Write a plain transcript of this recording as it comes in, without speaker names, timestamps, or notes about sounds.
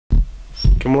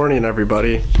Good morning,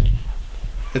 everybody.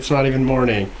 It's not even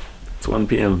morning. It's 1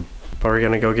 p.m. But we're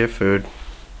gonna go get food.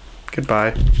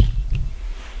 Goodbye.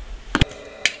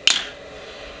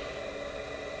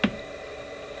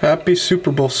 Happy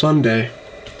Super Bowl Sunday.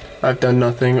 I've done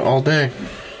nothing all day.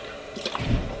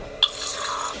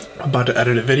 I'm about to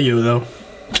edit a video though.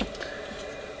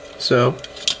 So,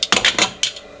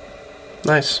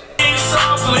 nice.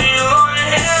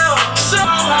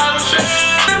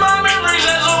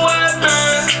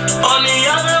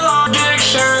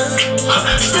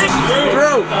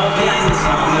 Bro!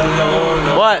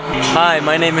 What? Hi,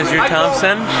 my name is Drew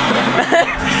Thompson.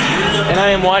 And I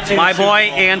am watching my boy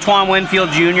Antoine Winfield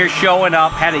Jr. showing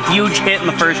up, had a huge hit in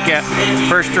the first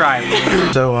drive.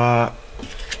 So,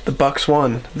 the Bucks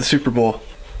won the Super Bowl.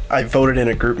 I voted in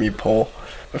a group me poll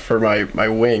for my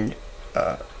wing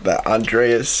that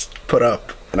Andreas put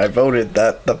up. And I voted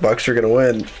that the Bucks are gonna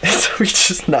win. And so he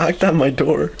just knocked on my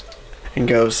door and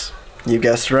goes, "You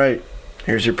guessed right.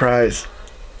 Here's your prize."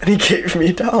 And he gave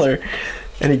me $1.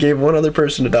 And he gave one other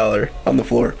person $1 on the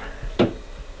floor.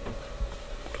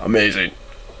 Amazing.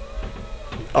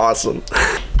 Awesome.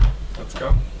 Let's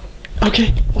go.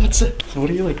 Okay, what's it? So what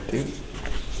do you like do? You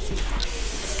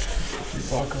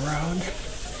walk around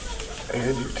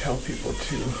and you tell people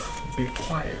to be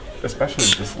quiet, especially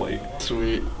this late.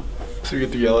 Sweet. So we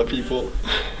get to yell at people.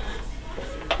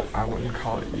 I wouldn't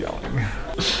call it yelling.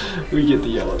 We get to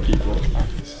yell at people.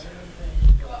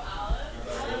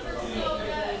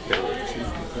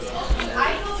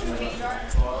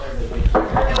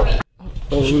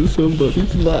 Oh,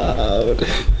 somebody's loud.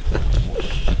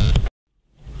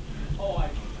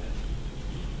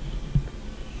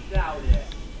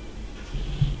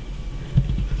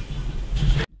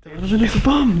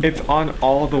 It's on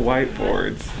all the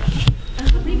whiteboards.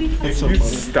 If you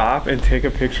stop and take a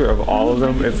picture of all of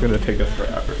them, it's gonna take us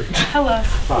forever. Hello.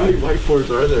 How many whiteboards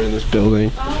are there in this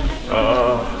building?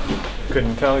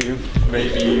 Couldn't tell you.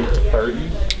 Maybe 30,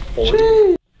 40.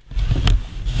 Jeez.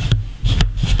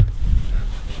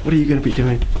 What are you gonna be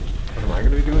doing? What am I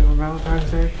gonna be doing on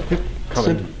Valentine's Day?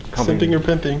 Simping or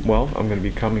pimping? Well, I'm gonna be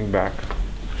coming back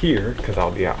here because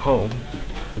I'll be at home.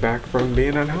 Back from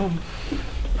being at home.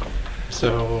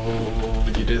 So,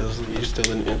 you still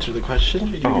didn't answer the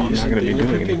question? Oh, I'm not gonna be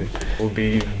doing anything. We'll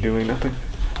be doing nothing.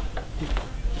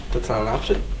 That's not an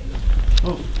option?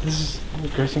 Oh, this is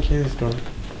Grace and Kaylee's door.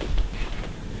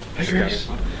 Hi, Grace.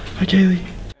 Hi, Kaylee.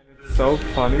 It's so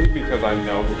funny because I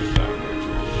know who's down here.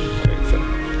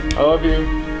 I love you.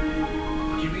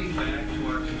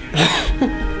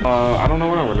 I don't know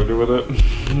what I'm gonna do with it.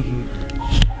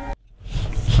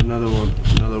 Another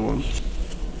one.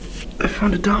 I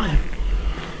found a dime.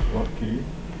 Lucky.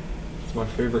 It's my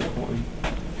favorite coin.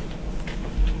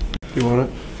 You want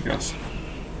it? Yes.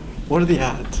 What are the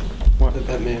odds? What?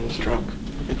 That man was drunk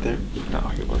right there. No,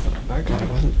 he wasn't. That guy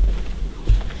wasn't.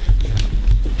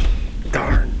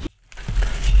 Darn.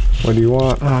 What do you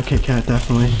want? Oh, Kit Kat,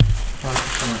 definitely.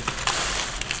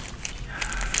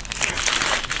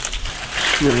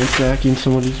 Really stacking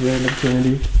somebody's random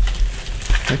candy.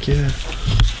 Heck yeah.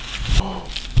 Oh.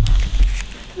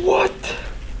 What?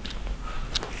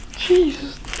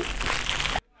 Jesus.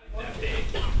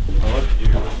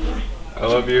 I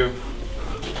love you. You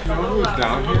know who was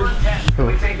down here? Who?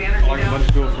 Like a bunch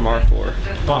of people from our floor.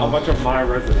 A bunch of my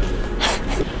residents.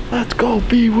 Let's go,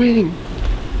 B-Wing.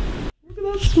 Look at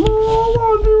that small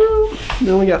laundry room. They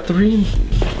only got 3.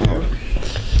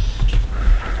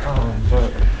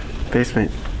 But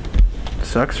Basement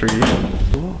sucks for you.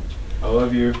 I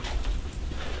love you.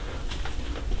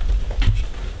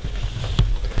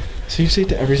 So you say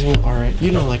to every single RA,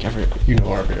 you know every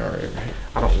RA, right?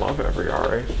 I don't love every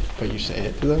RA. But you say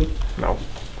it to them? No,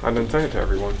 I didn't say it to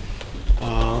everyone.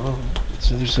 Oh,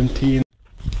 so there's some tea in.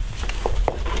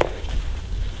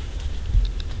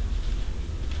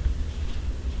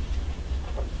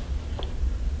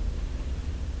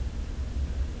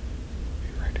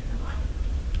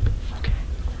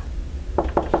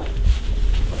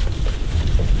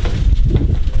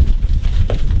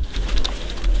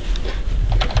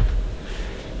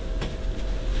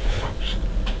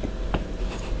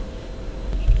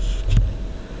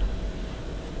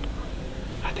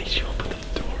 I think she opened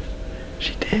the door.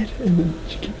 She did, and then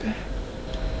she came back.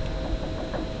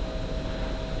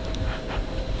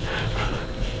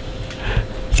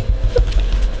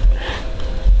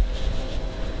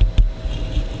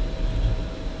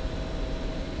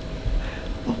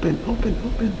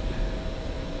 Open.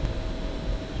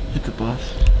 It's a bus.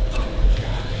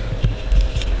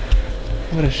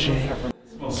 What a shame. It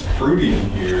smells fruity in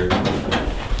here.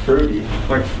 Fruity.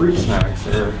 Like fruit snacks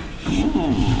or...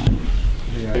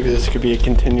 Yeah. Maybe this could be a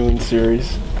continuing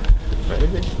series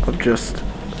Maybe. of just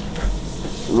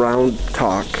round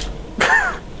talk.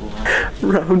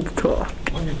 Round talk.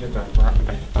 Let me get that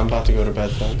right. I'm about to go to bed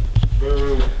then.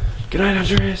 Boom. Good night,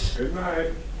 Andreas. Good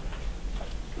night.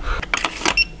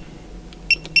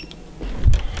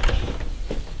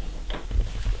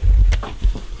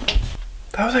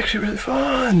 That was actually really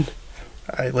fun.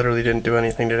 I literally didn't do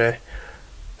anything today.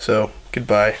 So,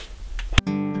 goodbye.